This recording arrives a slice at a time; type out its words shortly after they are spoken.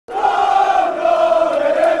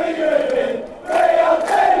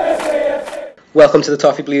Welcome to the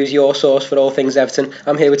Toffee Blues, your source for all things Everton.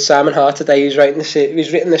 I'm here with Simon Hart today, who's written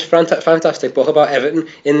this fantastic book about Everton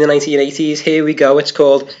in the 1980s. Here we go. It's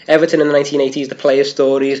called Everton in the 1980s: The Players'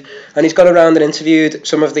 Stories, and he's gone around and interviewed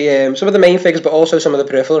some of the main figures, but also some of the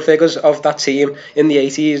peripheral figures of that team in the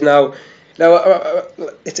 80s. Now,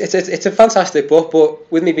 it's a fantastic book, but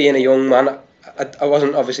with me being a young man, I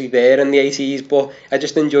wasn't obviously there in the 80s, but I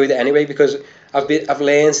just enjoyed it anyway because I've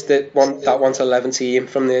learned that 1 to 11 team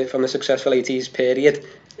from the successful 80s period,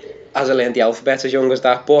 as I learned the alphabet as young as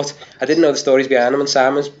that. But I didn't know the stories behind them, and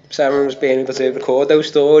Simon was being able to record those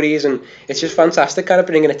stories, and it's just fantastic, kind of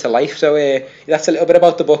bringing it to life. So that's a little bit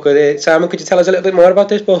about the book. Simon, could you tell us a little bit more about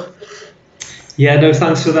this book? Yeah, no,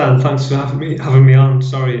 thanks for that, and thanks for having me on.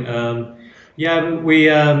 Sorry.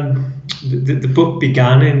 The book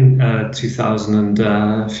began in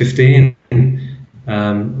 2015.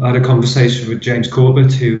 I had a conversation with James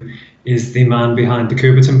Corbett, who is the man behind the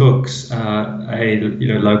Coubertin books, a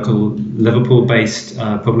local Liverpool-based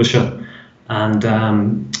publisher, and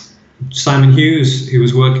Simon Hughes, who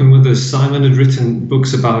was working with us. Simon had written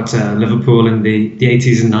books about Liverpool in the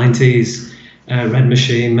 80s and 90s, Red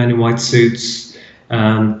Machine, Men in White Suits,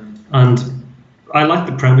 and I like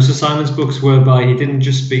the premise of Simon's books, whereby he didn't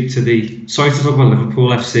just speak to sorry to talk about Liverpool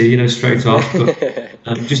FC, straight off, but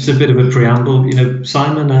just a bit of a preamble.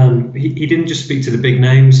 Simon, he didn't just speak to the big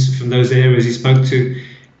names from those eras. He spoke to,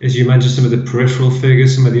 as you mentioned, some of the peripheral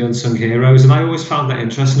figures, some of the unsung heroes, and I always found that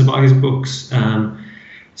interesting about his books.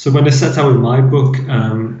 So when I set out with my book,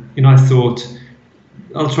 I thought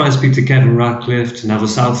I'll try and speak to Kevin Ratcliffe, to Neville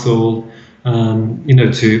Southall,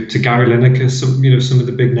 to Gary Lineker, some of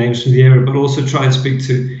the big names from the era, but also try and speak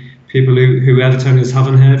to people who Evertonians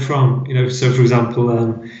haven't heard from. So for example,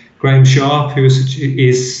 Graham Sharp, who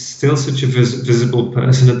is still such a visible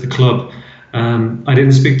person at the club. I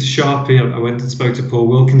didn't speak to Sharpie. I went and spoke to Paul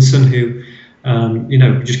Wilkinson, who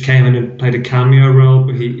just came in and played a cameo role,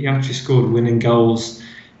 but he actually scored winning goals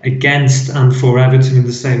against and for Everton in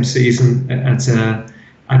the same season at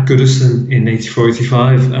Goodison in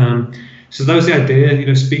 84-85. So that was the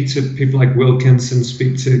idea, speak to people like Wilkinson,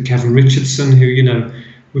 speak to Kevin Richardson, who,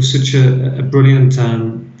 was such a brilliant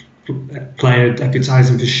player,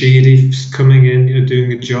 deputising for Sheedy, coming in,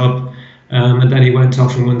 doing a job. And then he went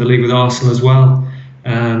off and won the league with Arsenal as well.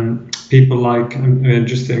 People like, I'm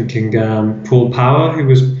just thinking, Paul Power, who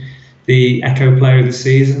was the Echo Player of the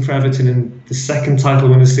Season for Everton in the second title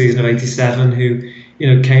winner season of 87, who,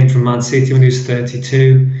 came from Man City when he was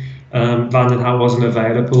 32. Van den Hauwe wasn't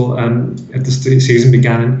available at the season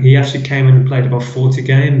began, and he actually came in and played about 40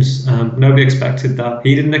 games. Nobody expected that.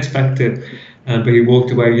 He didn't expect it, but he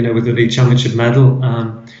walked away, with the League Championship medal.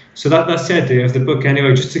 So that's the idea of the book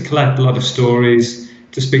anyway, just to collect a lot of stories,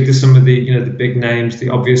 to speak to some of the the big names, the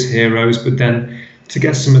obvious heroes, but then to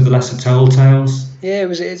get some of the lesser told tales. Yeah,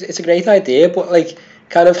 it's a great idea, but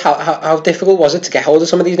kind of how difficult was it to get hold of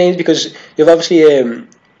some of these names, because you've obviously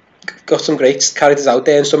got some great characters out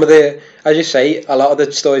there, and some of the, as you say, a lot of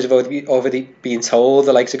the stories have already been told.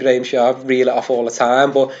 The likes of Graham Sharp reel it off all the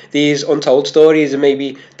time, but these untold stories are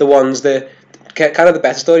maybe the ones that kind of the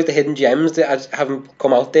better stories, the hidden gems that haven't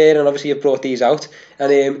come out there, and obviously you've brought these out.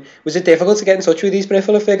 And was it difficult to get in touch with these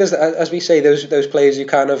peripheral figures, as we say, those players who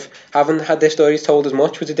kind of haven't had their stories told as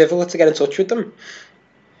much? Was it difficult to get in touch with them?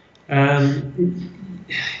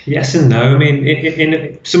 Yes and no. I mean,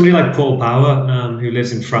 in somebody like Paul Power, who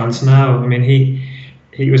lives in France now, I mean, he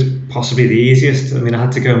was possibly the easiest. I mean, I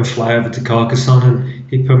had to go and fly over to Carcassonne, and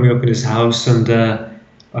he put me up in his house, and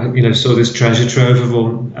I saw this treasure trove of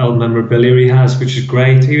all old memorabilia he has, which is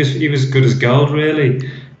great. He was good as gold, really.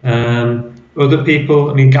 Other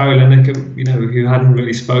people, I mean, Gary Lineker, who hadn't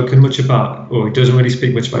really spoken much about, or he doesn't really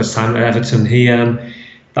speak much about his time at Everton.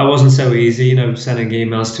 That wasn't so easy. Sending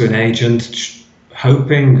emails to an agent,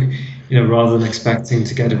 hoping, rather than expecting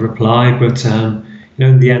to get a reply. But,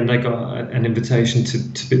 in the end, I got an invitation to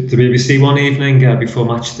the BBC one evening before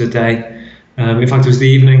match of the day. In fact, it was the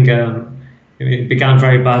evening. It began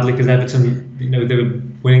very badly because Everton, they were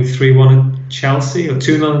winning 3-1 at Chelsea, or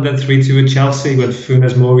 2-0 and then 3-2 at Chelsea, when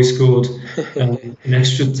Funes Mori scored in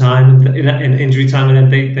extra time, in injury time, and then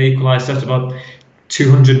they equalised after about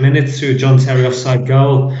 200 minutes through a John Terry offside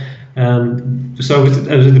goal. So I was at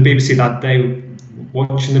the BBC that day,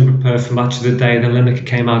 watching them prepare for match of the day. Then Lineker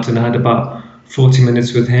came out, and I had about 40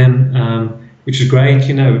 minutes with him, which was great,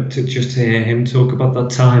 to just hear him talk about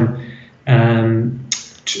that time.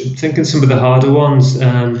 Thinking some of the harder ones,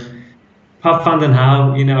 Pat Van den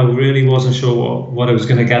Hauwe, really wasn't sure what I was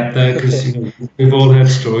going to get there, because we've all heard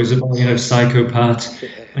stories about psychopath,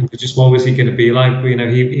 and just what was he going to be like. But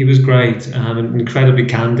he was great, and incredibly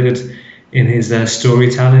candid. in his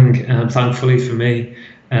storytelling. Thankfully for me,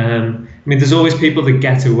 I mean, there's always people that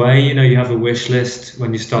get away. You have a wish list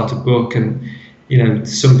when you start a book, and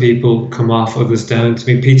some people come off, others don't. I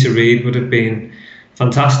mean, Peter Reid would have been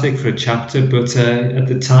fantastic for a chapter, but at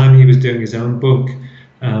the time he was doing his own book.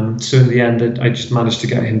 So in the end, I just managed to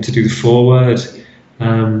get him to do the foreword.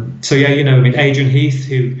 So yeah, I mean, Adrian Heath,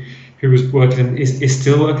 who was working, is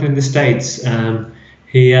still working in the States. I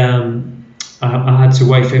had to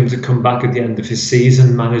wait for him to come back at the end of his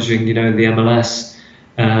season, managing, the MLS,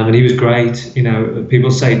 and he was great.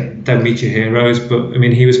 People say don't meet your heroes, but I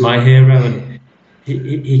mean, he was my hero, and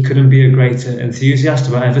he couldn't be a greater enthusiast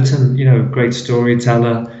about Everton. Great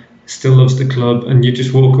storyteller, still loves the club, and you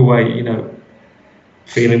just walk away,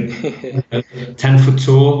 feeling 10 foot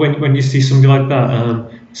tall when you see something like that.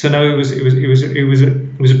 So no, it was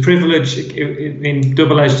a privilege. In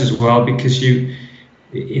double-edged as well, because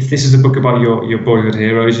if this is a book about your boyhood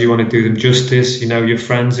heroes, you want to do them justice. Your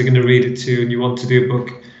friends are going to read it too, and you want to do a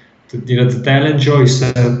book that that they'll enjoy.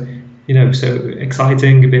 So so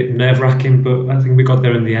exciting, a bit nerve-wracking, but I think we got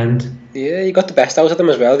there in the end. Yeah, you got the best out of them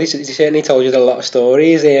as well. He certainly told you a lot of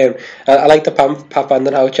stories. I like the Pat van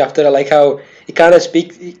den Houw chapter. I like how he kind of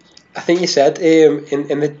speaks. I think you said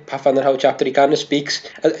in the Pat van den Houw chapter, he kind of speaks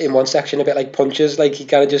in one section a bit like Punches. Like he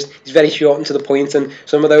kind of he's very short and to the point. And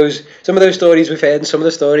some of those stories we've heard, and some of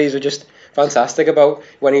the stories were just fantastic about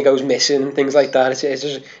when he goes missing and things like that. It's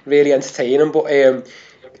just really entertaining. But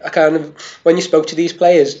I kind of, when you spoke to these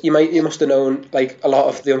players, you must have known like a lot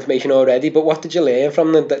of the information already. But what did you learn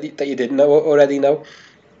from them that you didn't already know?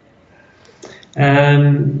 I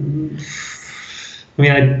mean,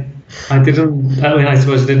 I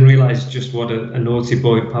suppose I didn't realise just what a naughty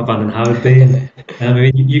boy Pat van den Houw had been. I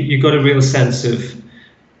mean, you got a real sense of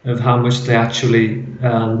how much they actually.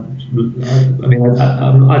 I mean,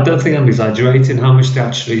 I don't think I'm exaggerating how much they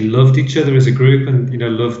actually loved each other as a group, and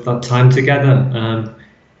loved that time together.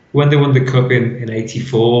 When they won the cup in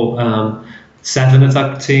 '84, 7 of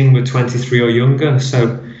that team were 23 or younger.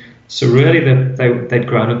 So really, they'd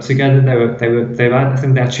grown up together. I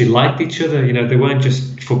think they actually liked each other. They weren't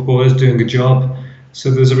just footballers doing a job.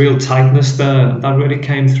 So there's a real tightness there. That really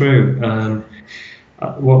came through.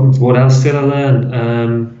 What else did I learn?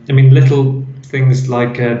 I mean, little things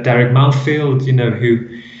like Derek Mountfield.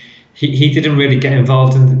 Who he didn't really get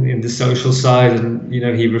involved in the social side, and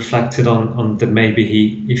he reflected on that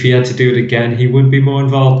maybe if he had to do it again, he would be more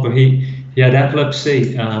involved. But he had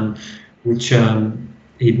epilepsy, which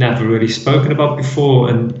he'd never really spoken about before,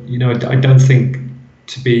 and I don't think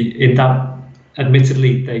to be in that.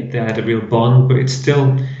 Admittedly, they had a real bond, but it's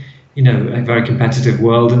still a very competitive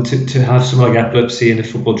world, and to have someone like epilepsy in a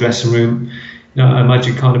football dressing room, I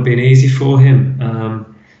imagine can't have been easy for him,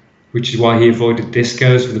 which is why he avoided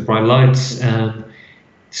discos with the bright lights.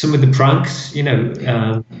 Some of the pranks,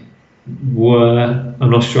 were, I'm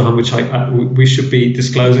not sure how much we should be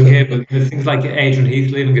disclosing here, but things like Adrian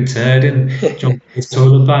Heath leaving a turd in John Key's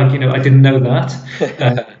toilet bag, I didn't know that.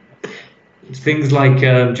 Things like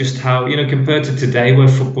just how, compared to today where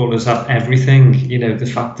footballers have everything, the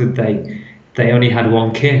fact that they only had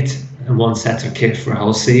one kit and one set of kit for a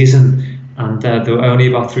whole season, and there were only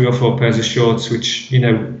about 3 or 4 pairs of shorts, which,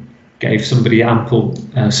 gave somebody ample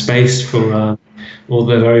space for all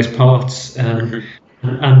the various parts. And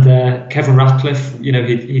Kevin Ratcliffe,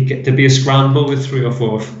 he'd get to be a scramble with 3 or 4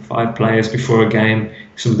 or 5 players before a game,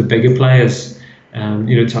 some of the bigger players,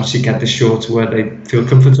 to actually get the shorts where they feel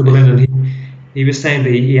comfortable in. And he was saying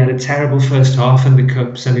that he had a terrible first half in the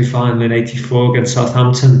Cup semi-final in '84 against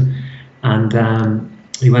Southampton, and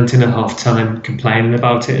he went in at half-time complaining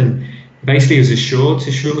about it, and basically it was his shorts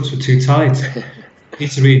were too tight.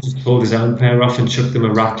 Peter Reid just pulled his own pair off and chucked them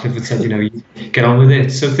at Ratcliffe and said, you get on with it.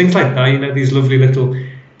 So things like that, these lovely little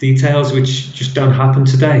details which just don't happen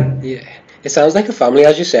today. Yeah, it sounds like a family,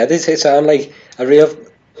 as you said. It sounds like a real,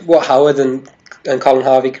 what Howard and Colin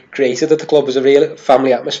Harvey created at the club was a real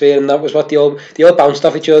family atmosphere, and that was what they all bounced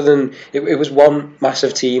off each other, and it was one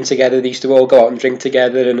massive team together. They used to all go out and drink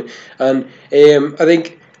together, and I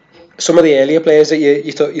think some of the earlier players that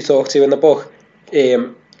you talk to in the book,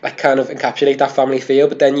 like kind of encapsulate that family feel,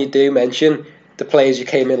 but then you do mention the players who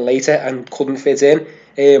came in later and couldn't fit in,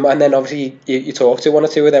 and then obviously you talk to 1 or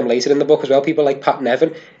 2 of them later in the book as well, people like Pat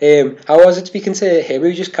Nevin. How was it speaking to him,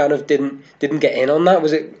 who just kind of didn't get in on that?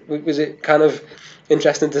 Was it kind of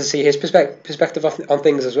interesting to see his perspective on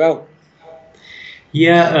things as well?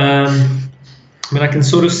 Yeah, I mean, I can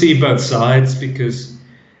sort of see both sides, because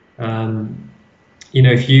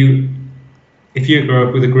if you grow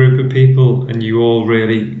up with a group of people and you all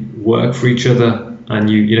really work for each other, and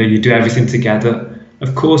you do everything together,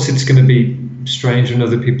 of course it's going to be strange when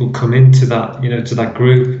other people come into that, to that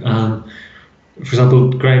group. For example,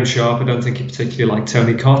 Graham Sharp, I don't think he particularly liked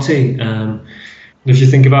Tony Cottee. If you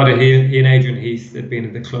think about it, he and Adrian Heath had been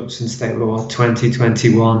in the club since they were 20,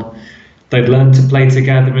 21. They'd learned to play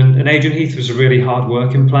together, and Adrian Heath was a really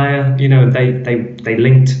hard-working player. And they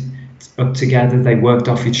linked up together. They worked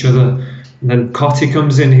off each other. And then Cottee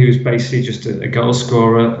comes in, who's basically just a goal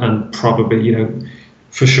scorer, and probably,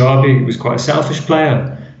 for Sharp, he was quite a selfish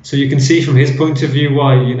player. So you can see from his point of view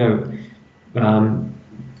why,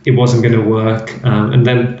 it wasn't going to work. And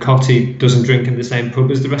then Cottee doesn't drink in the same pub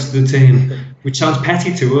as the rest of the team, which sounds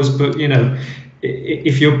petty to us, but,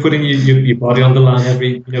 if you're putting your body on the line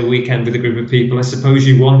every weekend with a group of people, I suppose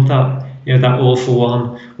you want that, that all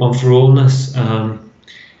for one for allness.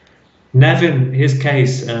 Nevin, his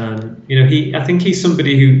case, I think he's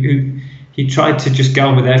somebody who he tried to just go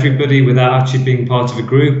on with everybody without actually being part of a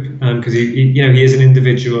group, because he is an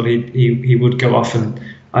individual. He would go off and,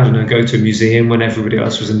 I don't know, go to a museum when everybody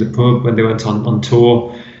else was in the pub, when they went on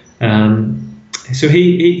tour. So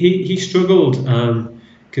he struggled,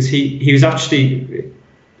 because he was actually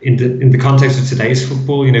in the context of today's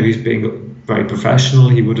football. He's being very professional.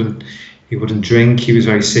 He wouldn't drink. He was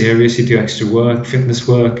very serious. He'd do extra work, fitness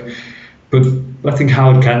work. But I think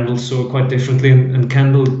Howard Kendall saw it quite differently, and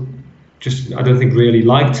Kendall just, I don't think, really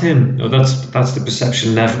liked him. That's the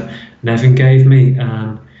perception Nevin gave me.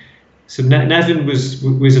 So Nevin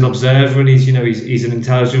was an observer, and he's an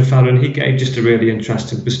intelligent fellow, and he gave just a really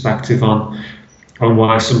interesting perspective on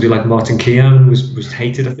why somebody like Martin Keown was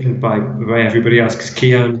hated, I think, by everybody else, because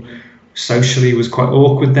Keown socially was quite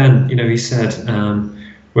awkward then. He said,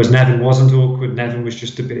 whereas Nevin wasn't awkward. Nevin was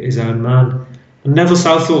just a bit his own man. And Neville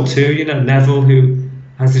Southall too, Neville, who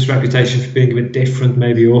has this reputation for being a bit different,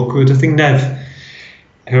 maybe awkward. I think Nev,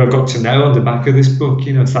 who I got to know on the back of this book,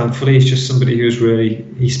 thankfully, he's just somebody who was really,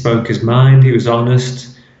 he spoke his mind, he was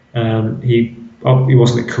honest, he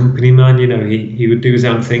wasn't a company man, he would do his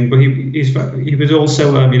own thing, but he was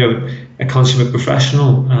also, a consummate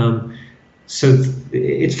professional. So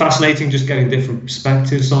it's fascinating just getting different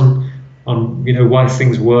perspectives on why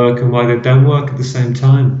things work and why they don't work at the same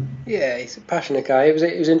time. Yeah, he's a passionate guy. It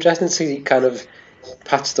was interesting to see kind of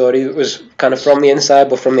Pat's story that was kind of from the inside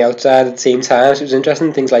but from the outside at the same time. So it was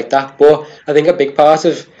interesting, things like that. But I think a big part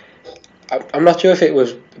of, I'm not sure if it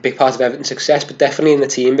was a big part of Everton's success, but definitely in the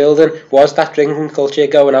team building, was that drinking culture,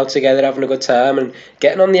 going out together, having a good time, and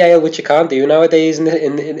getting on the ale, which you can't do nowadays in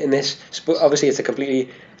this. Obviously, it's I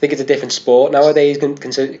think it's a different sport nowadays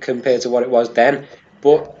compared to what it was then.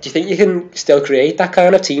 But do you think you can still create that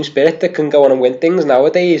kind of team spirit that can go on and win things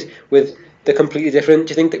nowadays with the completely different?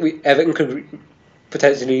 Do you think that Everton could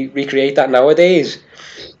potentially recreate that nowadays?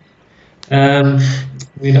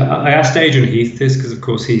 I asked Adrian Heath this because, of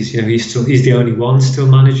course, he's the only one still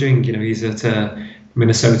managing. He's at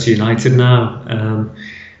Minnesota United now,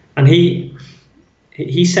 and he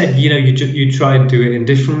said, you try and do it in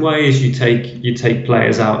different ways. You take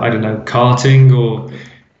players out, I don't know, karting or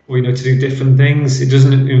to do different things. It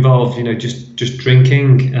doesn't involve, just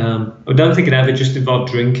drinking. I don't think it ever just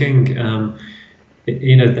involved drinking.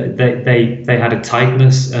 They had a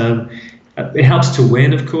tightness. It helps to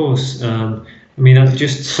win, of course. I'm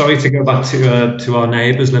just sorry to go back to our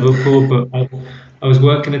neighbours, Liverpool, but I was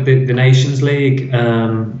working at the Nations League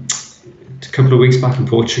a couple of weeks back in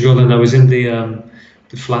Portugal, and I was in the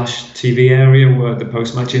Flash TV area where the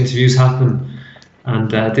post-match interviews happen.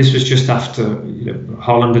 And this was just after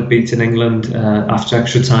Holland had beaten England after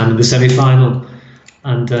extra time in the semi-final,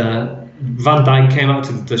 and Van Dijk came out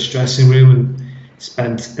to the dressing room and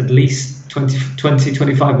spent at least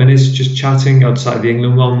 20-25 minutes just chatting outside the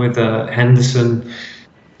England one with Henderson,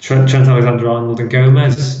 Trent Alexander-Arnold and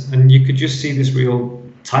Gomez, and you could just see this real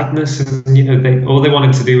tightness, and all they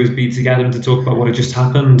wanted to do was be together and to talk about what had just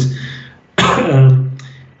happened.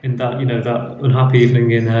 In that that unhappy evening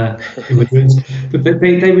in Madrid, but they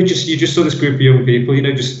were you just saw this group of young people,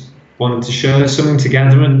 just wanted to share something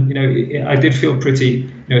together, and I did feel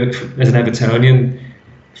pretty, as an Evertonian,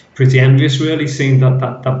 pretty envious, really, seeing that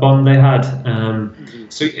bond they had.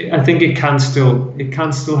 So I think it can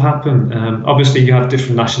still happen. Obviously, you have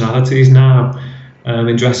different nationalities now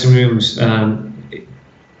in dressing rooms.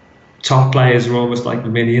 Top players are almost like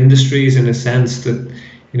mini industries in a sense that.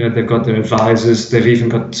 They've got their advisors. They've even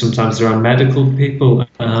got sometimes their own medical people.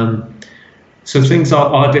 So things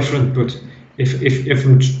are different. But if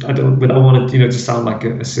I don't want to to sound like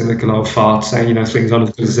a cynical old fart saying things aren't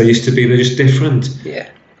as good as they used to be. They're just different. Yeah.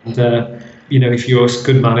 And if you're a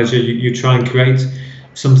good manager, you try and create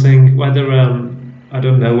something. Whether I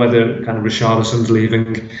don't know whether kind of Richarlison's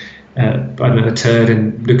leaving. I don't know, a turd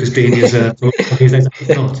in Lucas Digne's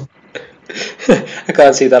not. I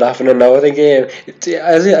can't see that happening now. I think,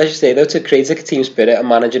 as you say, though, to create a team spirit, a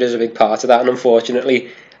manager is a big part of that, and unfortunately,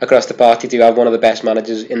 across the party, do have one of the best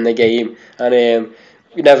managers in the game, and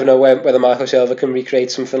you never know whether Marco Silva can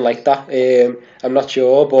recreate something like that. I'm not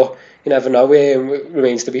sure, but you never know. It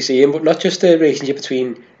remains to be seen. But not just the relationship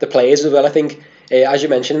between the players as well. I think, as you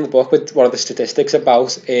mentioned in the book, with one of the statistics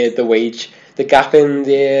about the gap in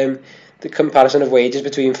the comparison of wages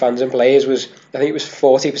between fans and players was, I think it was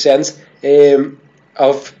 40%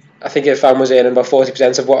 of, I think a fan was earning about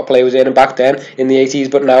 40% of what a player was earning back then in the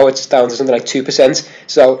 80s, but now it's down to something like 2%.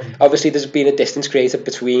 So obviously there's been a distance created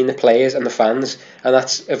between the players and the fans, and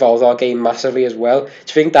that's evolved our game massively as well. Do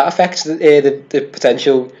you think that affects the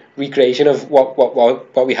potential recreation of what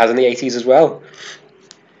we had in the 80s as well?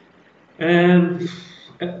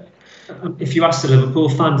 If you ask the Liverpool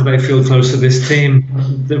fan, do they feel close to this team?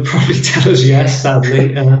 They'll probably tell us yes,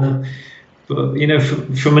 sadly. But you know,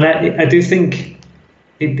 I do think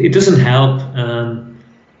it doesn't help.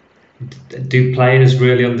 Do players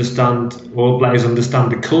really understand? All players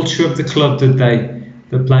understand the culture of the club that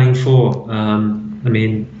they're playing for? I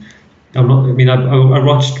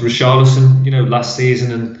watched Richarlison, last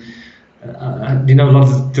season, and a lot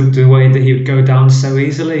of the way that he would go down so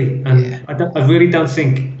easily, and yeah. I really don't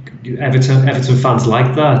think Everton fans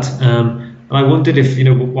like that. And I wondered if,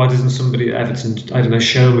 why doesn't somebody at Everton, I don't know,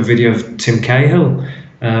 show them a video of Tim Cahill,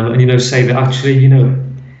 and say that actually,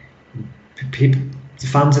 the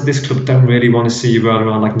fans of this club don't really want to see you run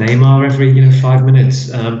around like Neymar every 5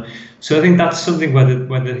 minutes. So I think that's something where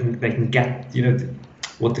they can get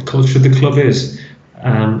what the culture of the club is.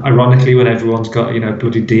 Ironically, when everyone's got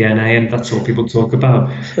bloody DNA and that's all people talk about.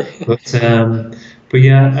 But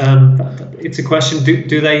yeah, it's a question.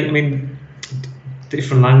 Do they? I mean,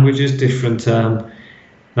 different languages, different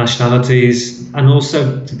nationalities, and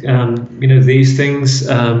also these things.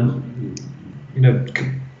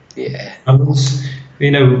 Yeah.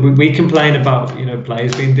 We complain about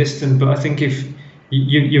players being distant, but I think if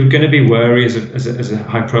you're going to be wary as a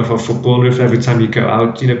high-profile footballer if every time you go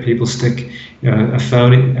out, people stick a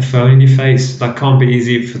phone in your face. That can't be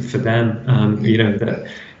easy for them. That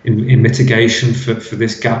in mitigation for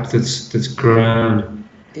this gap that's grown.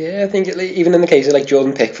 Yeah, I think even in the case of like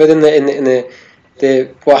Jordan Pickford in the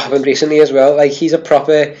what happened recently as well, like he's a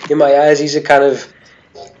proper, in my eyes, he's a kind of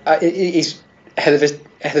he's ahead of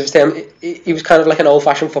his time. He was kind of like an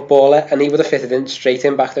old-fashioned footballer, and he would have fitted in straight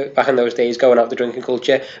in back in those days, going out the drinking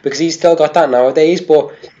culture, because he's still got that nowadays,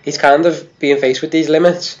 but he's kind of being faced with these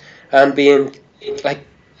limits and being like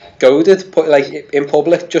goaded, put like in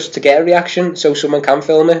public just to get a reaction so someone can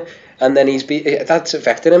film it, and then that's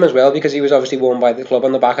affected him as well, because he was obviously won by the club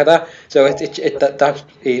on the back of that. So that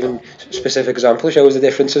even specific example shows the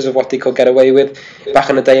differences of what they could get away with back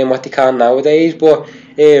in the day and what they can nowadays. But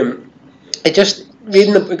it just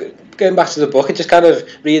going back to the book, it just kind of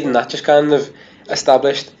reading that just kind of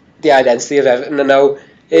established the identity of Everton. And now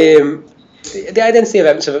the identity of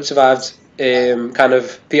Everton survived kind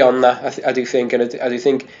of beyond that, I do think, and I do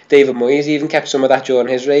think David Moyes even kept some of that during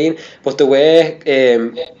his reign. But the way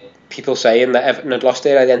people saying that Everton had lost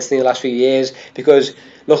their identity in the last few years, because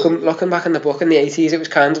looking back in the book in the 80s, it was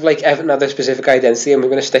kind of like Everton had a specific identity and we're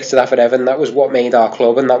going to stick to that forever, and that was what made our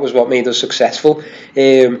club and that was what made us successful. But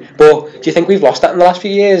do you think we've lost that in the last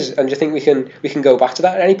few years, and do you think we can go back to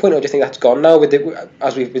that at any point, or do you think that's gone now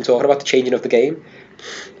as we've been talking about the changing of the game?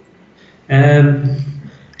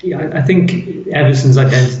 Yeah, I think Everton's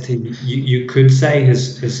identity, you could say,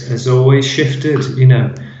 has always shifted.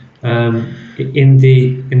 In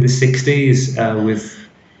the 60s,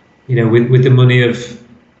 with the money of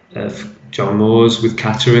John Moores, with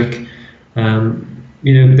Catterick,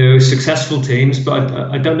 there were successful teams, but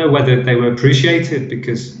I don't know whether they were appreciated,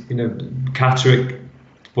 because Catterick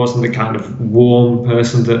wasn't the kind of warm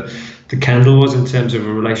person that Kendall was in terms of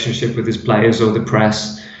a relationship with his players or the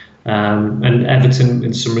press. And Everton,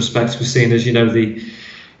 in some respects, was seen as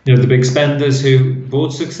the big spenders who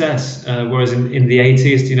bought success, whereas in the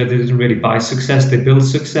 80s, they didn't really buy success; they built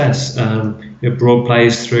success. Brought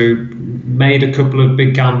players through, made a couple of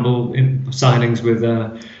big gamble signings with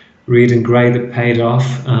Reed and Gray that paid off.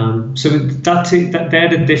 So that they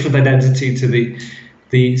had a different identity to the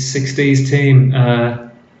 60s team.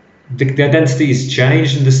 The identity has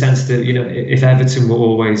changed in the sense that if Everton were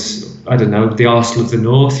always, I don't know, the Arsenal of the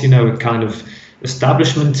North, a kind of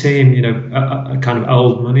establishment team, a kind of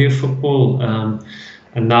old money of football,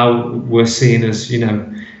 and now we're seen as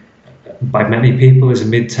by many people as a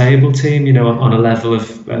mid-table team, on a level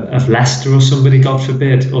of Leicester or somebody, God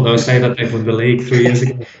forbid. Although I say that they've won the league 3 years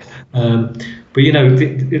ago, but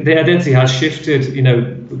the identity has shifted.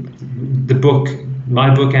 The book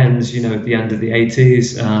my book ends, at the end of the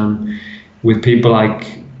 80s, with people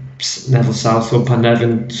like Neville Southall, Pan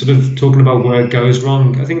Nevin, sort of talking about where it goes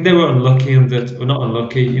wrong. I think they were unlucky or not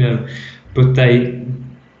unlucky, but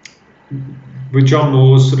with John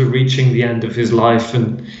Moores sort of reaching the end of his life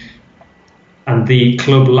and the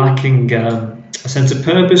club lacking a sense of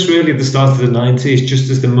purpose really at the start of the 90s, just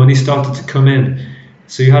as the money started to come in.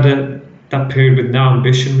 So you had that period with no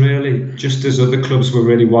ambition really, just as other clubs were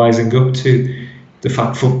really wising up to the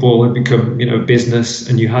fact football had become, a business,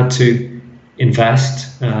 and you had to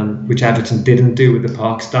invest, which Everton didn't do with the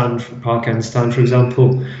Park End stand, for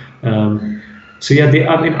example. So yeah,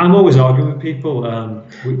 I'm always arguing with people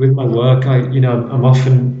with my work. I'm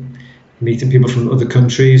often meeting people from other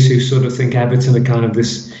countries who sort of think Everton are kind of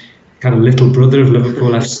this kind of little brother of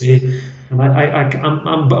Liverpool FC, and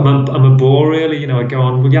I'm a bore really. I go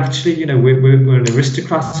on. Well, actually, we're an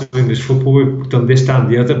aristocrat of English football. We've done this, that, and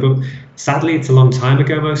the other, but sadly, it's a long time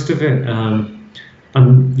ago. Most of it.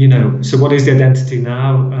 And so what is the identity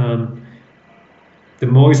now? The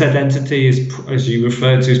Moyes identity is, as you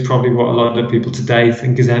referred to, is probably what a lot of people today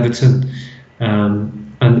think is Everton.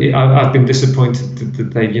 I've been disappointed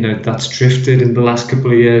that that's drifted in the last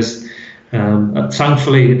couple of years.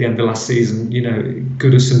 Thankfully, at the end of last season,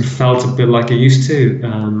 Goodison felt a bit like it used to.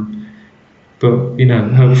 But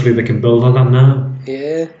hopefully they can build on that now.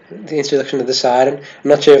 Yeah, the introduction of the siren. I'm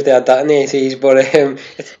not sure if they had that in the 80s, but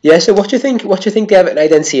yeah. So what do you think? What do you think the Everton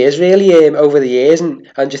identity is really over the years, and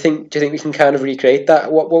do you think we can kind of recreate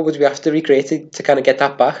that? What would we have to recreate to kind of get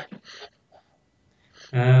that back?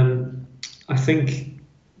 I think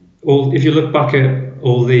if you look back at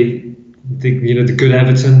all the good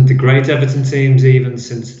Everton, the great Everton teams, even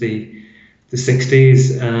since the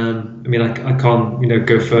 60s. I can't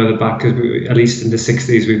go further back, because at least in the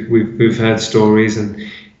 60s we've heard stories and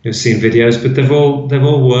seen videos, but they've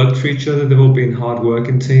all worked for each other. They've all been hard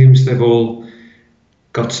working teams. They've all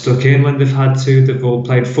got stuck in when they've had to. They've all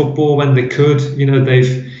played football when they could.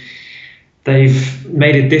 They've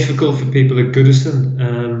made it difficult for people at Goodison.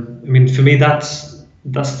 For me, that's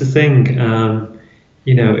the thing.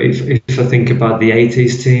 If I think about the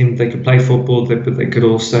 80s team, they could play football, but they could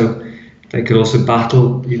also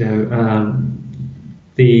battle.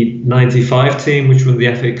 The 95 team, which won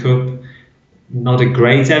the FA Cup, not a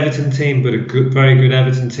great Everton team, but very good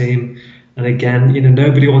Everton team. And again,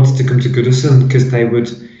 nobody wanted to come to Goodison, because they would,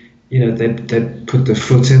 they'd put their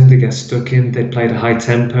foot in, they get stuck in, they played a high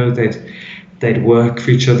tempo, they'd work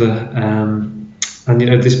for each other. And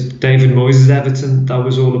this David Moyes' Everton, that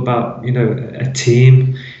was all about a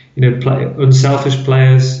team, unselfish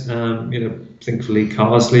players. Thankfully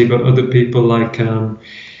Carsley, but other people like Leon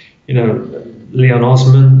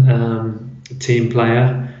Osman, a team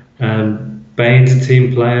player, Baines, a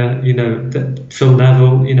team player, Phil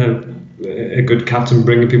Neville, a good captain,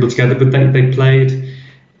 bringing people together. But they played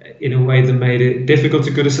in a way that made it difficult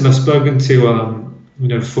to Goodison. I've spoken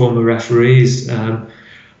to former referees. I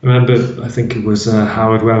remember, I think it was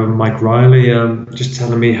Howard Webb and Mike Riley, just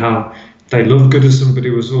telling me how they love Goodison, but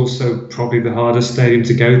it was also probably the hardest stadium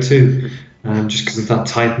to go to. Just because of that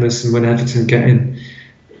tightness, and when Everton get in,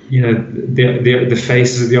 the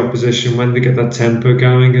faces of the opposition, when they get that tempo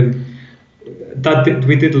going, and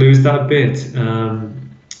we did lose that bit.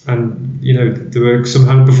 And there were some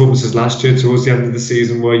home performances last year towards the end of the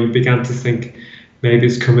season where you began to think maybe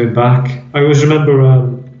it's coming back. I always remember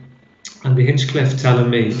Andy Hinchcliffe telling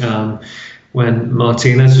me when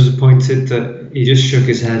Martinez was appointed that he just shook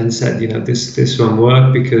his head and said, this won't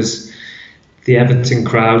work, because the Everton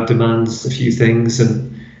crowd demands a few things,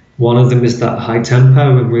 and one of them is that high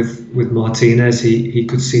tempo. And with Martinez, he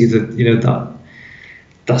could see that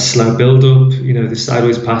that slow build up, the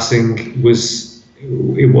sideways passing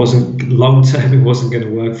wasn't long term. It wasn't going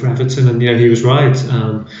to work for Everton, and he was right.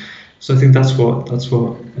 So I think that's what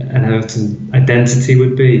an Everton identity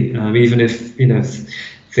would be, even if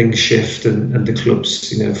things shift and the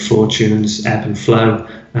club's fortunes ebb and flow,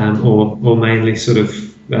 or mainly sort of.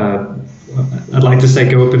 I'd like to say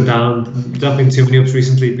go up and down. There have been too many ups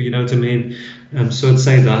recently, but you know what I mean. So I'd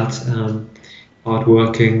say that hard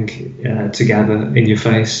working together in your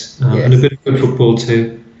face, and a bit of good football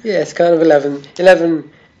too. Yeah, it's kind of 11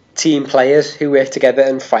 team players who work together,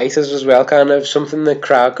 and fighters as well. Kind of something the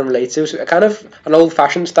crowd can relate to. So kind of an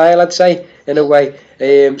old-fashioned style, I'd say, in a way.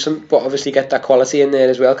 But obviously get that quality in there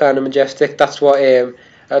as well. Kind of majestic. That's what.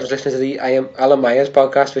 I was listening to the Alan Myers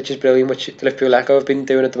podcast, which is brilliant, which the Liverpool Echo have been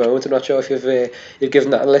doing at the moment. I'm not sure if you've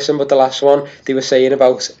given that a listen, but the last one they were saying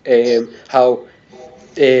about how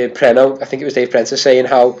Preno, I think it was Dave Prentice, saying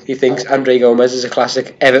how he thinks Andre Gomez is a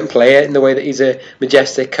classic Everton player in the way that he's a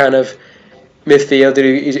majestic kind of midfielder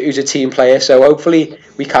who's a team player. So hopefully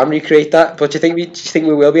we can recreate that. But do you think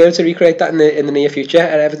we will be able to recreate that in the near future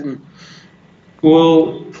at Everton?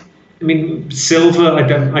 Well, I mean, Silva,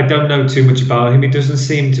 I don't know too much about him. He doesn't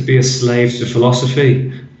seem to be a slave to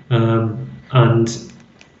philosophy, and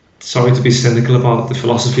sorry to be cynical about the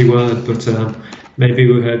philosophy word, but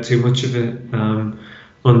maybe we heard too much of it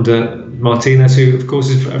under Martinez, who of course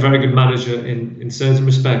is a very good manager in certain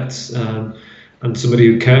respects, and somebody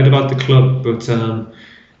who cared about the club. But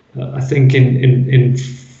I think in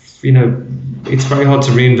it's very hard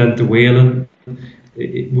to reinvent the wheel, and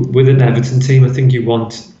with an Everton team, I think you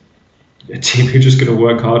want a team who's just going to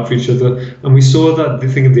work hard for each other. And we saw that, the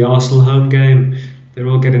thing of the Arsenal home game, they're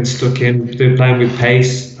all getting stuck in. They're playing with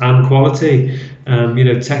pace and quality.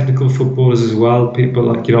 Technical footballers as well. People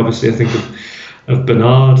like, obviously I think of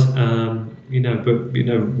Bernard, but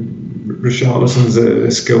Richarlison's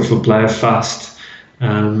a skillful player, fast.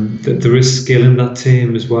 There is skill in that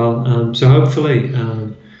team as well. So hopefully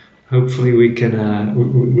we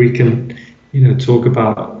can talk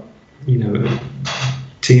about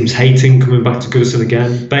teams hating coming back to Goodison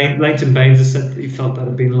again. Leighton Baines has said that he felt that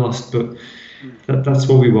had been lost, but that's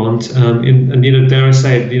what we want. Dare I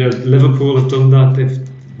say it, Liverpool have done that.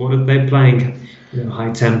 They're playing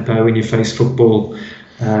high tempo, in your face football,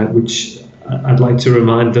 which I'd like to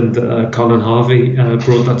remind them that Colin Harvey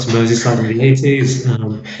brought that to Merseyside in the 80s,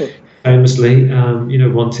 famously,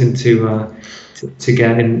 wanting to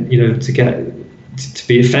get in, to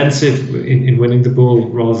be offensive in winning the ball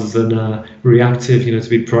rather than reactive, to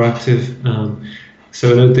be proactive.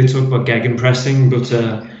 So I know they talk about gegenpressing, but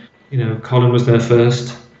Colin was there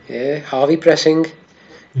first. Yeah, Harvey pressing.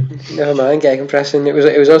 Never mind gegenpressing. It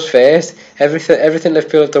was us first. Everything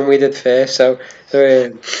Liverpool have done, we did first. So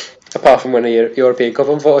apart from winning a European Cup,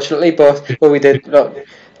 unfortunately, we did not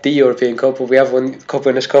the European Cup, but we have won Cup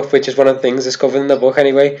Winners' Cup, which is one of the things that's covered in the book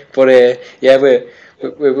anyway. But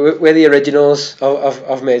we're the originals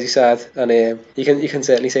of Merseyside, and you can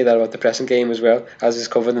certainly say that about the pressing game as well, as is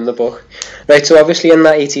covered in the book. Right, so obviously in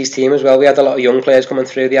that 80s team as well, we had a lot of young players coming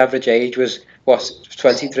through. The average age was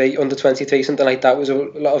 23, under 23, something like that. Was a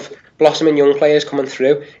lot of blossoming young players coming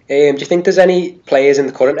through. Do you think there's any players in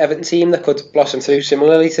the current Everton team that could blossom through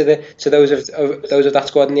similarly to those of that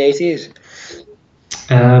squad in the 80s?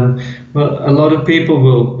 Well, a lot of people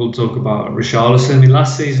will talk about Richarlison. I mean,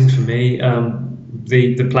 last season for me,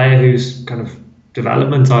 the player whose kind of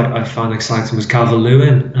development I found exciting was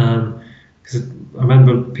Calvert-Lewin, because I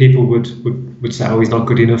remember people would say, "Oh, he's not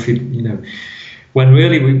good enough." When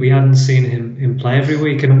really we hadn't seen him play every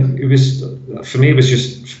week, and it was, for me, it was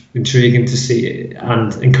just intriguing to see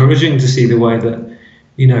and encouraging to see the way that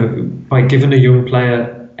by giving a young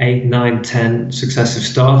player 8, 9, 10 successive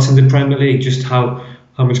starts in the Premier League, just how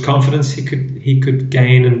much confidence he could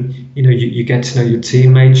gain, and you get to know your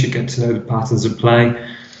teammates, you get to know the patterns of play,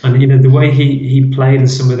 and the way he played in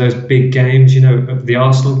some of those big games, the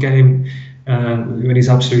Arsenal game, when he's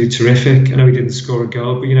absolutely terrific. I know he didn't score a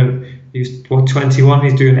goal, but he was 21.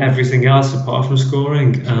 He's doing everything else apart from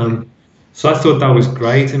scoring. So I thought that was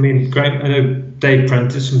great. I mean, great. I know Dave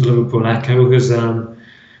Prentice from the Liverpool Echo has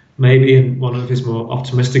maybe in one of his more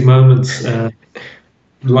optimistic moments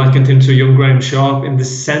likened him to a young Graham Sharp, in the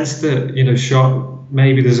sense that Sharp,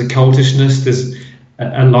 maybe there's a coltishness, there's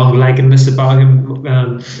a long-leggedness about him,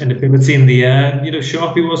 an ability in the air.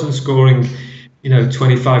 Sharp, he wasn't scoring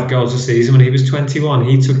 25 goals a season when he was 21.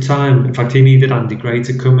 He took time. In fact, he needed Andy Gray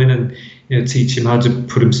to come in and teach him how to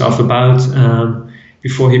put himself about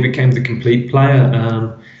before he became the complete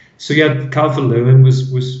player. So yeah, Calvert-Lewin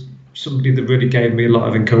was somebody that really gave me a lot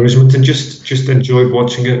of encouragement, and just enjoyed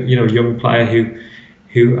watching a young player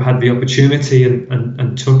who had the opportunity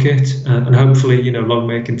and took it, and hopefully long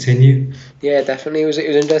may it continue. Yeah, definitely. It was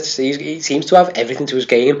interesting. He seems to have everything to his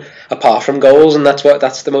game apart from goals, and that's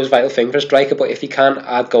the most vital thing for a striker. But if he can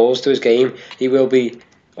add goals to his game, he will be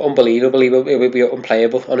unbelievable. He will be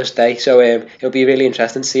unplayable on his day. So it'll be really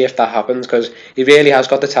interesting to see if that happens, because he really has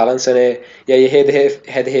got the talents. And you heard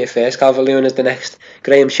it here first. Calvert-Lewin is the next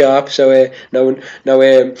Graham Sharp. So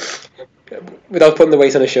without putting the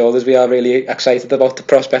weight on his shoulders, we are really excited about the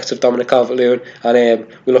prospects of Dominic Calvert-Lewin, and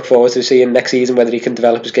we look forward to seeing next season whether he can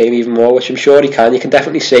develop his game even more, which I'm sure he can. You can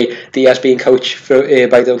definitely see Diaz being coached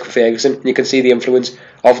by Duncan Ferguson. You can see the influence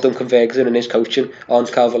of Duncan Ferguson and his coaching on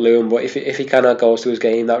Calvert-Lewin. But if he can add goals to his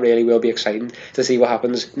game, that really will be exciting to see what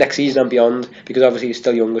happens next season and beyond, because obviously he's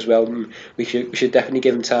still young as well. We should definitely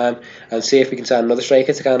give him time and see if we can sign another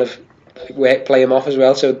striker to kind of play him off as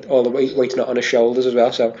well, so all the weight's not on his shoulders as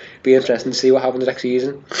well. So it'll be interesting to see what happens next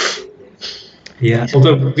season. Yeah,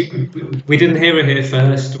 although we didn't hear it here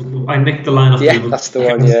first. I nicked the line off. Yeah, that's the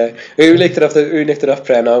one. Yeah, who nicked it off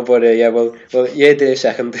Brenno, but yeah, well, yeah, did a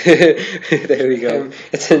second. There we go.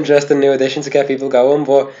 It's an interesting new addition to get people going,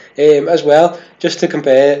 but as well, just to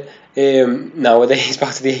compare nowadays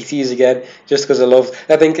back to the 80s again, just because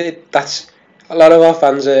I think that's a lot of our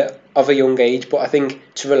fans are of a young age, but I think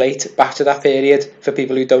to relate back to that period for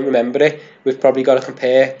people who don't remember it, we've probably got to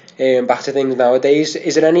compare back to things nowadays.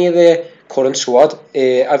 Is there any of the current squad?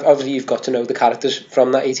 Obviously, you've got to know the characters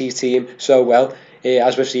from that 80s team so well,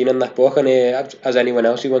 as we've seen in that book, and as anyone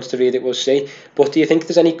else who wants to read it will see. But do you think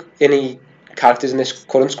there's any characters in this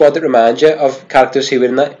current squad that remind you of characters who were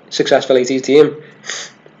in that successful 80s team?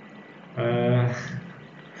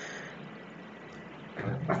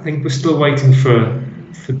 I think we're still waiting for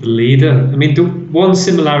the leader. I mean, the one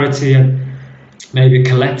similarity, maybe a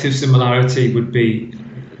collective similarity, would be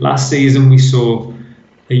last season we saw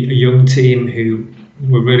a young team who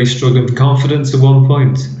were really struggling for confidence at one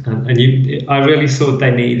point, and I really thought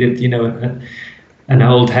they needed, an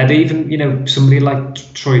old head, even somebody like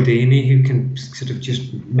Troy Deeney, who can sort of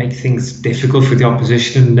just make things difficult for the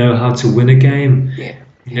opposition and know how to win a game. Yeah.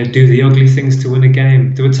 Do the ugly things to win a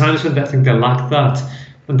game. There were times when I think they lacked that.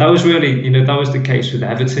 And that was really, that was the case with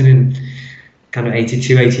Everton in kind of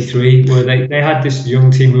 82, 83, where they had this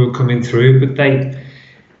young team who were coming through, but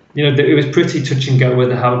it was pretty touch and go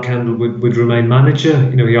whether Howard Kendall would remain manager.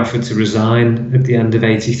 He offered to resign at the end of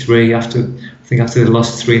 83 after they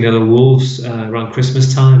lost 3-0 at Wolves around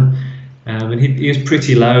Christmas time. And he was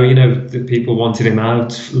pretty low, the people wanted him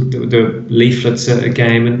out, the leaflets at a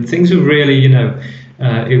game, and things were really,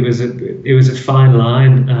 it was a fine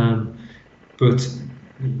line. But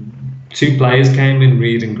two players came in,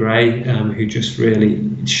 Reid and Gray, who just really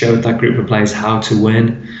showed that group of players how to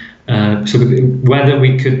win. So whether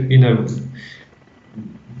we could,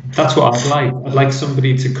 that's what I'd like. I'd like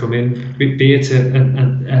somebody to come in, be it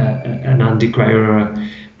an Andy Gray or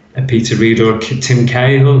a Peter Reid or a Tim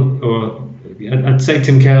Cahill, or I'd say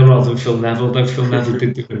Tim Cahill rather than Phil Neville, though Phil Neville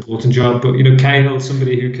did do an important job. But Cahill,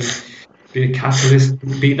 somebody who can be a catalyst,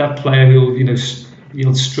 be that player who'll he'll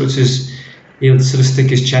strut he'll sort of stick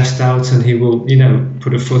his chest out and he will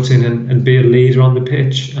put a foot in and be a leader on the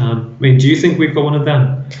pitch. I mean, do you think we've got one of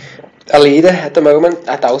them? A leader at the moment,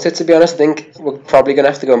 I doubt it, to be honest. I think we're probably going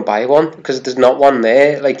to have to go and buy one, because there's not one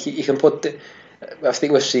there. Like, you can put I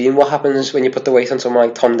think we've seen what happens when you put the weight on someone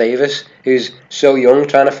like Tom Davis, who's so young,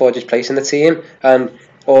 trying to forge his place in the team, and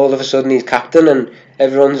all of a sudden he's captain, and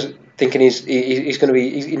everyone's thinking he's going to be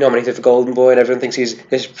he's nominated for Golden Boy, and everyone thinks he's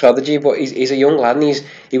this prodigy, but he's a young lad, and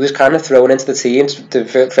he was kind of thrown into the team to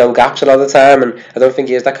fill gaps a lot of the time, and I don't think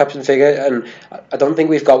he is that captain figure, and I don't think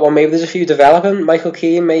we've got one. Maybe there's a few developing, Michael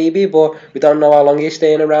Keane maybe, but we don't know how long he's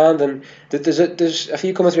staying around, and there's a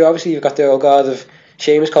few coming through. Obviously you've got the old guard of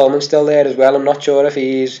Seamus Coleman still there as well. I'm not sure if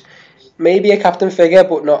he's maybe a captain figure,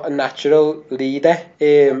 but not a natural leader.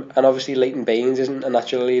 And obviously Leighton Baines isn't a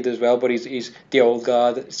natural leader as well, but he's the old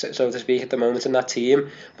guard, so to speak, at the moment in that team.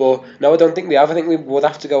 But no, I don't think we have. I think we would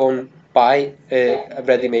have to go and buy a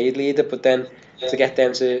ready-made leader, but then to get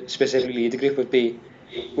them to specifically lead the group would be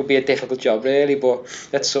a difficult job, really. But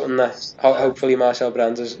that's something that hopefully Marcel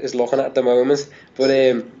Brands is looking at the moment. But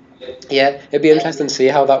yeah, it'd be interesting to see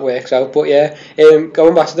how that works out. But yeah,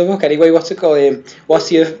 going back to the book anyway, what's it called? Who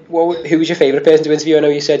was your favourite person to interview? I know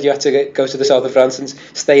you said you had to go to the south of France and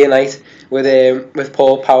stay a night with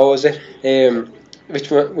Paul Power, was it?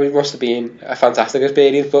 Which must have been a fantastic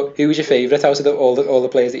experience. But who was your favourite out of all the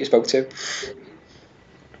players that you spoke to?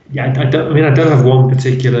 Yeah, I don't have one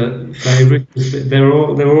particular favourite. They're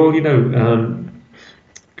all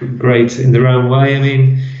great in their own way. I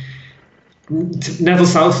mean, Neville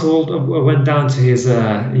Southall, I went down to his.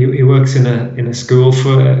 He works in a school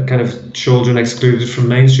for kind of children excluded from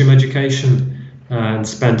mainstream education, and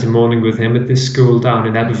spent a morning with him at this school down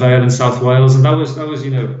in Ebervale in South Wales, and that was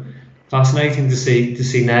fascinating to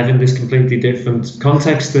see Nev in this completely different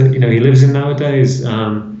context that he lives in nowadays.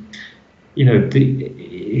 I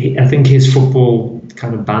think his football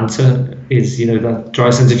kind of banter is that dry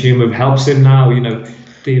sense of humour helps him now.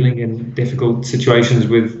 Dealing in difficult situations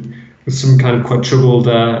with some kind of quite troubled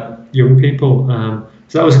young people.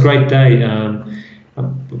 So that was a great day.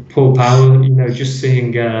 Paul Power, just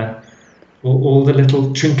seeing all the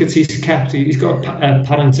little trinkets he's kept. He's got a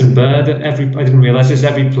Paddington bird. I didn't realise this.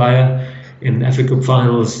 Every player in FA Cup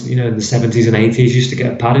finals, in the 70s and 80s, used to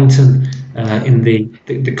get a Paddington in the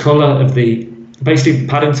colour of basically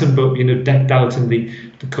Paddington, but decked out in the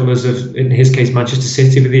colours of, in his case, Manchester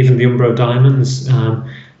City, with even the Umbro diamonds.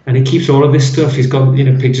 And he keeps all of this stuff. He's got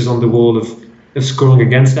pictures on the wall of scoring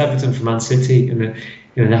against Everton for Man City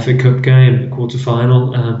in an FA Cup game, quarter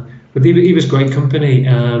final. But he was great company.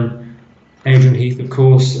 Adrian Heath, of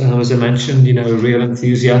course, as I mentioned, a real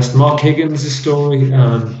enthusiast. Mark Higgins' story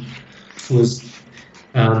was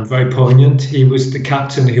very poignant. He was the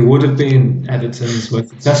captain who would have been Everton's most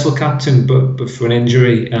successful captain, but for an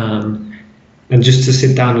injury. And just to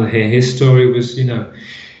sit down and hear his story was,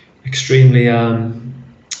 extremely,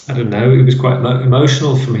 I don't know, it was quite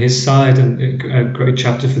emotional from his side, and a great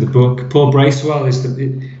chapter for the book. Paul Bracewell is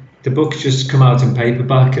the book just come out in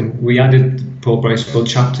paperback, and we added Paul Bracewell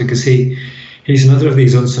chapter because he's another of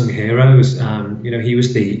these unsung heroes. He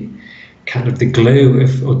was the kind of the glue,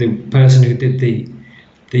 or the person who did the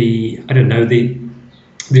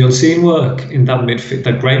unseen work in that midfield,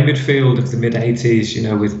 that great midfield of the mid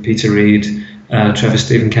 80s. With Peter Reid, Trevor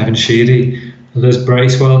Steven, Kevin Sheedy. And there's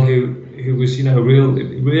Bracewell who was a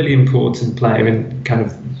really important player in kind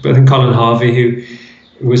of, I think, Colin Harvey, who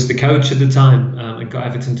was the coach at the time, and got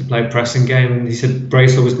Everton to play a pressing game, and he said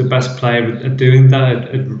Bracewell was the best player at doing that,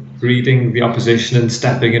 at reading the opposition and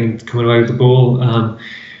stepping in and coming away with the ball.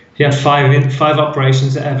 He had five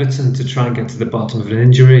operations at Everton to try and get to the bottom of an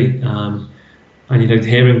injury, and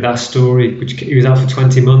hearing that story, which he was out for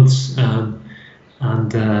 20 months,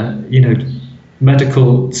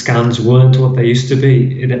 medical scans weren't what they used to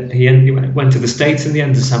be. He went to the States in the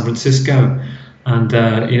end, to San Francisco, and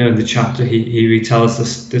in the chapter he retells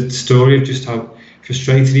the story of just how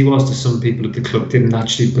frustrated he was. To some people at the club didn't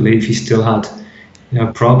actually believe he still had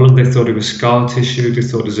a problem. They thought it was scar tissue, they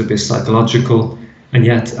thought it was a bit psychological, and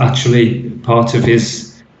yet actually part of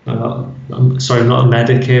his I'm sorry, I'm not a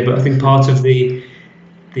medic here, but I think part of the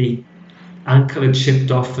ankle had chipped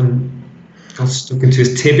off and got stuck into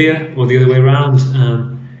his tibia, or the other way around,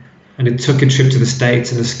 and it took a trip to the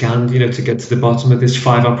States and a scan, to get to the bottom of this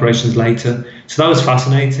 5 operations later. So that was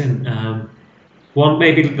fascinating. One,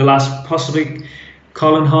 maybe the last, possibly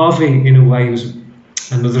Colin Harvey, in a way, was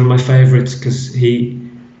another of my favourites, because he,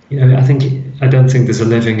 I don't think there's a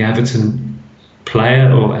living Everton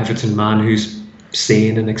player or Everton man who's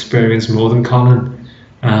seen and experienced more than Colin.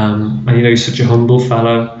 And he's such a humble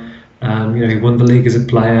fellow. He won the league as a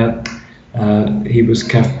player. He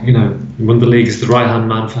won the league as the right-hand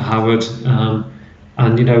man for Howard,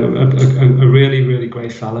 and a really, really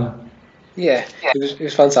great fella. Yeah, it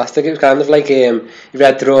was fantastic. It was kind of like you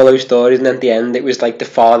read through all those stories, and at the end it was like the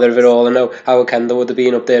father of it all. I know Howard Kendall would have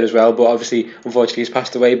been up there as well, but obviously, unfortunately, he's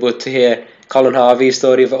passed away. But to hear Colin Harvey's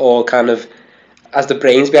story of it all, kind of as the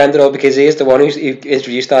brains behind it all, because he is the one who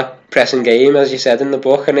introduced that pressing game, as you said in the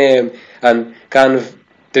book, and kind of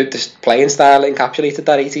the playing style encapsulated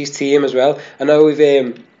that 80s team as well. I know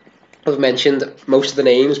I've mentioned most of the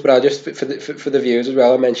names, but I'll just for the viewers as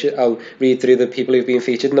well. I'll read through the people who've been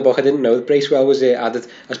featured in the book. I didn't know that Bracewell was added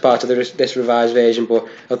as part of this revised version, but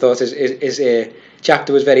I thought his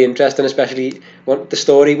chapter was very interesting, especially the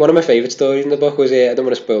story. One of my favourite stories in the book was I don't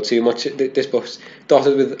want to spoil too much. This book's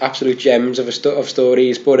dotted with absolute gems of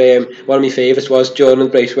stories, but one of my favourites was during the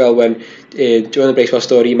Bracewell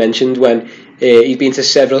story he mentioned when he'd been to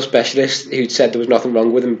several specialists who'd said there was nothing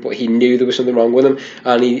wrong with him, but he knew there was something wrong with him,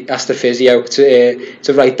 and he asked the physio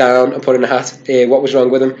to write down and put in a hat what was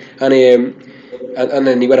wrong with him, and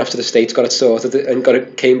then he went off to the States, got it sorted, and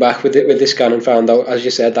came back with the scan and found out, as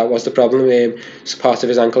you said, that was the problem. Part of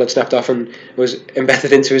his ankle had snapped off and was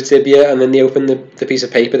embedded into his tibia, and then they opened the piece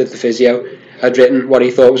of paper that the physio had written what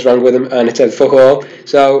he thought was wrong with him, and it said fuck all.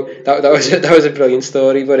 So that was a brilliant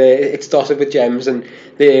story, but it's dotted with gems, and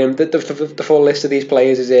the full list of these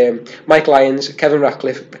players is Mike Lyons, Kevin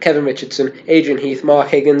Ratcliffe, Kevin Richardson, Adrian Heath, Mark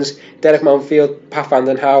Higgins, Derek Mountfield, Pat Van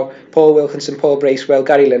Den Howe, Paul Wilkinson, Paul Bracewell,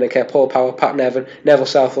 Gary Lineker, Paul Power, Pat Nevin, Neville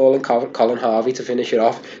Southall, and Colin Harvey to finish it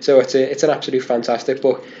off. So it's an absolute fantastic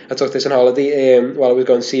book. I took this on holiday while I was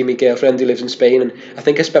going to see my girlfriend who lives in Spain, and I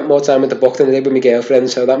think I spent more time with the book than I did with my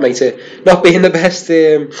girlfriend, so that might not be in the best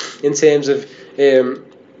in terms of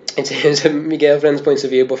my girlfriend's point of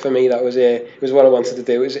view, but for me that was what I wanted to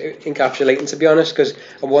do. It was encapsulating, to be honest, because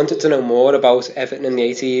I wanted to know more about Everton in the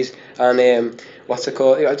 80s and what's it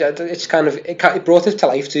called. It brought it to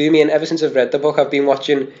life to me, and ever since I've read the book, I've been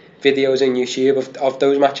watching videos on YouTube of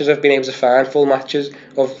those matches. I've been able to find full matches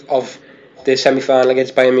of the semi-final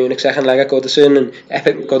against Bayern Munich, second leg at Goodison, and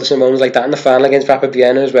epic Goodison moments like that, and the final against Rapid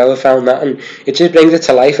Vienna as well. I found that, and it just brings it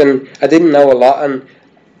to life. And I didn't know a lot, and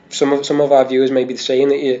some of our viewers may be saying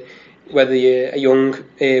that whether you're a young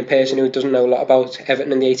person who doesn't know a lot about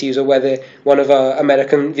Everton in the 80s, or whether one of our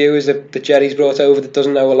American viewers that Jerry's brought over that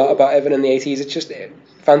doesn't know a lot about Everton in the 80s, it's just a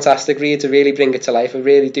fantastic read to really bring it to life. I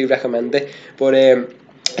really do recommend it. But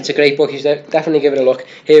It's a great book. You should definitely give it a look.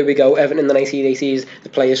 Here we go, Everton in the 1980s, the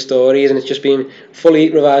players' stories, and it's just been fully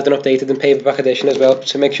revised and updated in paperback edition as well.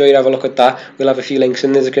 So make sure you have a look at that. We'll have a few links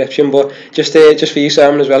in the description. But just for you,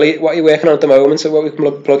 Simon, as well, what are you working on at the moment? So what we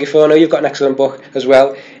can plug you for? I know you've got an excellent book as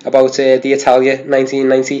well about the Italia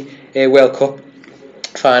 1990 World Cup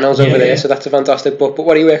finals over there. So that's a fantastic book. But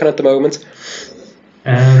what are you working on at the moment?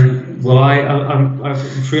 Well, I'm a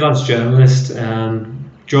freelance journalist.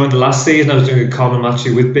 During the last season, I was doing a column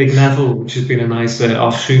actually with Big Neville, which has been a nice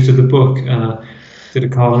offshoot of the book. Did a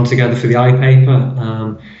column together for the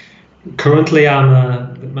iPaper. Currently,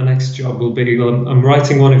 my next job will be, I'm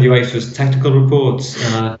writing one of UEFA's technical reports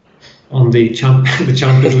on the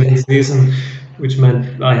Champions League season, which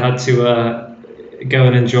meant I had to go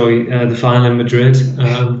and enjoy the final in Madrid,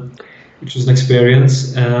 which was an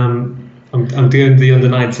experience. I'm doing the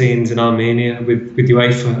under-19s in Armenia with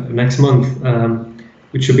UEFA next month.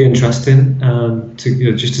 Which should be interesting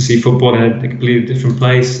just to see football in a completely different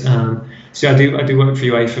place. So I do work for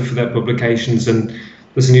UEFA for their publications, and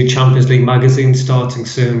there's a new Champions League magazine starting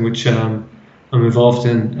soon, which I'm involved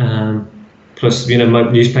in. Plus,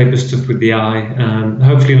 my newspaper stuff with the Eye.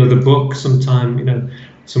 Hopefully another book sometime,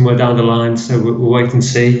 somewhere down the line. So we'll wait and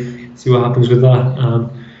see what happens with that.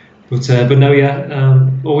 But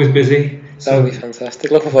no, always busy. So. That would be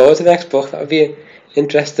fantastic. Looking forward to the next book. That would be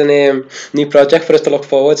interesting new project for us to look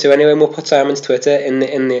forward to. Anyway, we'll put Simon's Twitter in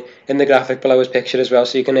the graphic below his picture as well,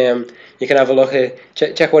 so you can have a look at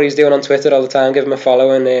check what he's doing on Twitter all the time. Give him a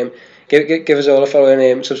follow and give us all a follow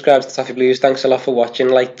and subscribe to Toffee Blues. Thanks a lot for watching.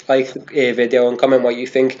 Like the video and comment what you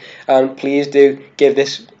think, and please do give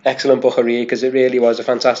this excellent book a read, because it really was a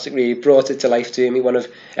fantastic read. Brought it to life to me, one of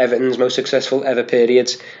Everton's most successful ever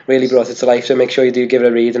periods. Really brought it to life, so make sure you do give it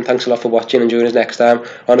a read, and thanks a lot for watching and join us next time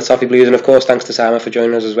on the Toffee Blues. And of course, thanks to Simon for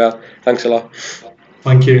joining us as well. Thanks a lot.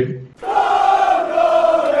 Thank you.